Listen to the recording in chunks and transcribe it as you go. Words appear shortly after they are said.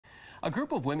A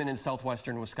group of women in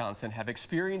southwestern Wisconsin have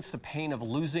experienced the pain of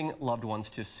losing loved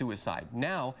ones to suicide.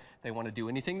 Now they want to do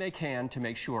anything they can to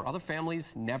make sure other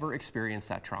families never experience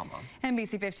that trauma.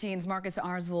 NBC 15's Marcus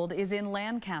Arsvold is in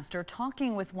Lancaster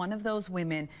talking with one of those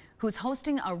women who's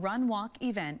hosting a run-walk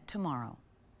event tomorrow.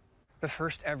 The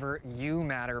first ever You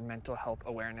Matter Mental Health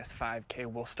Awareness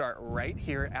 5K will start right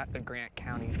here at the Grant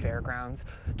County Fairgrounds.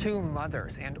 Two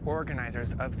mothers and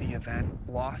organizers of the event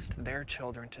lost their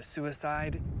children to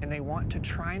suicide, and they want to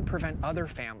try and prevent other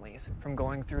families from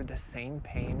going through the same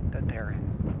pain that they're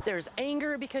in. There's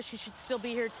anger because she should still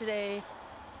be here today.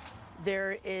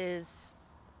 There is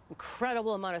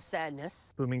incredible amount of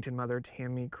sadness. Bloomington mother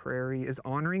Tammy Crary is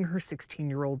honoring her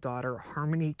 16-year-old daughter,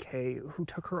 Harmony Kay, who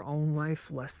took her own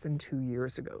life less than 2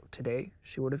 years ago. Today,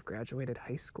 she would have graduated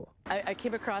high school. I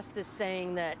came across this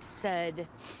saying that said,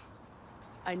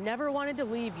 "I never wanted to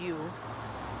leave you,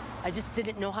 I just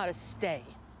didn't know how to stay."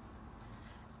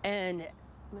 And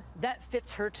that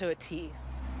fits her to a T,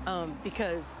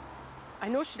 because I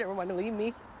know she never wanted to leave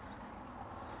me.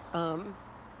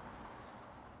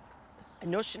 I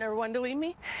know she never wanted to leave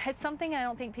me. It's something I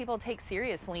don't think people take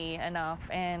seriously enough,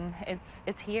 and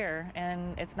it's here,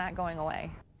 and it's not going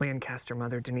away. Lancaster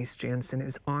mother Denise Janssen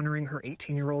is honoring her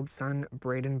 18-year-old son,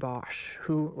 Braden Bosch,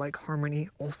 who, like Harmony,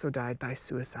 also died by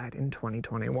suicide in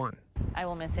 2021. I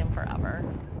will miss him forever.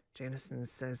 Janssen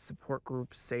says support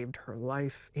groups saved her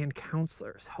life, and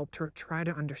counselors helped her try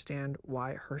to understand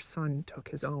why her son took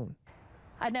his own.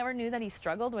 I never knew that he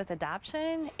struggled with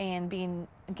adoption and being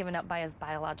given up by his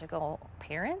biological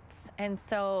parents. And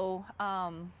so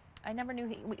I never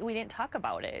knew, we didn't talk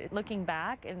about it. Looking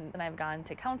back, and I've gone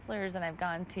to counselors and I've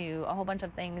gone to a whole bunch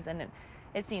of things, and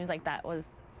it seems like that was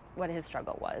what his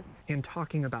struggle was. And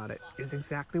talking about it is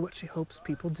exactly what she hopes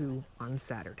people do on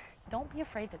Saturday. Don't be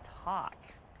afraid to talk,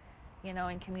 you know,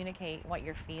 and communicate what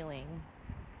you're feeling.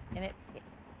 And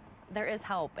there is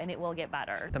hope, and it will get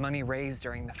better. The money raised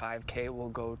during the 5K will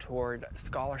go toward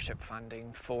scholarship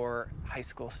funding for high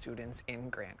school students in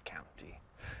Grant County.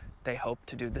 They hope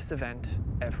to do this event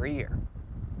every year.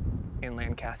 In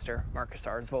Lancaster, Marcus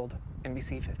Arsvold,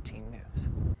 NBC 15 News.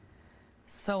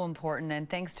 So important, and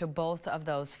thanks to both of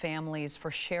those families for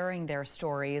sharing their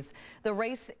stories. The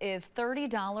race is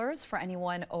 $30 for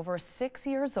anyone over 6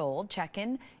 years old.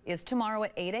 Check-in is tomorrow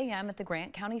at 8 a.m. at the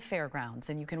Grant County Fairgrounds,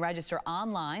 and you can register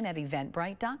online at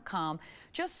eventbrite.com.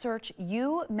 Just search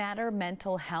You Matter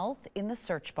Mental Health in the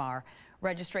search bar.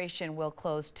 Registration will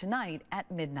close tonight at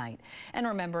midnight. And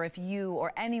remember, if you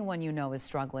or anyone you know is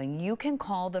struggling, you can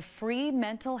call the free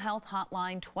mental health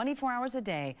hotline 24 hours a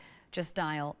day. Just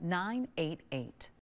dial 988.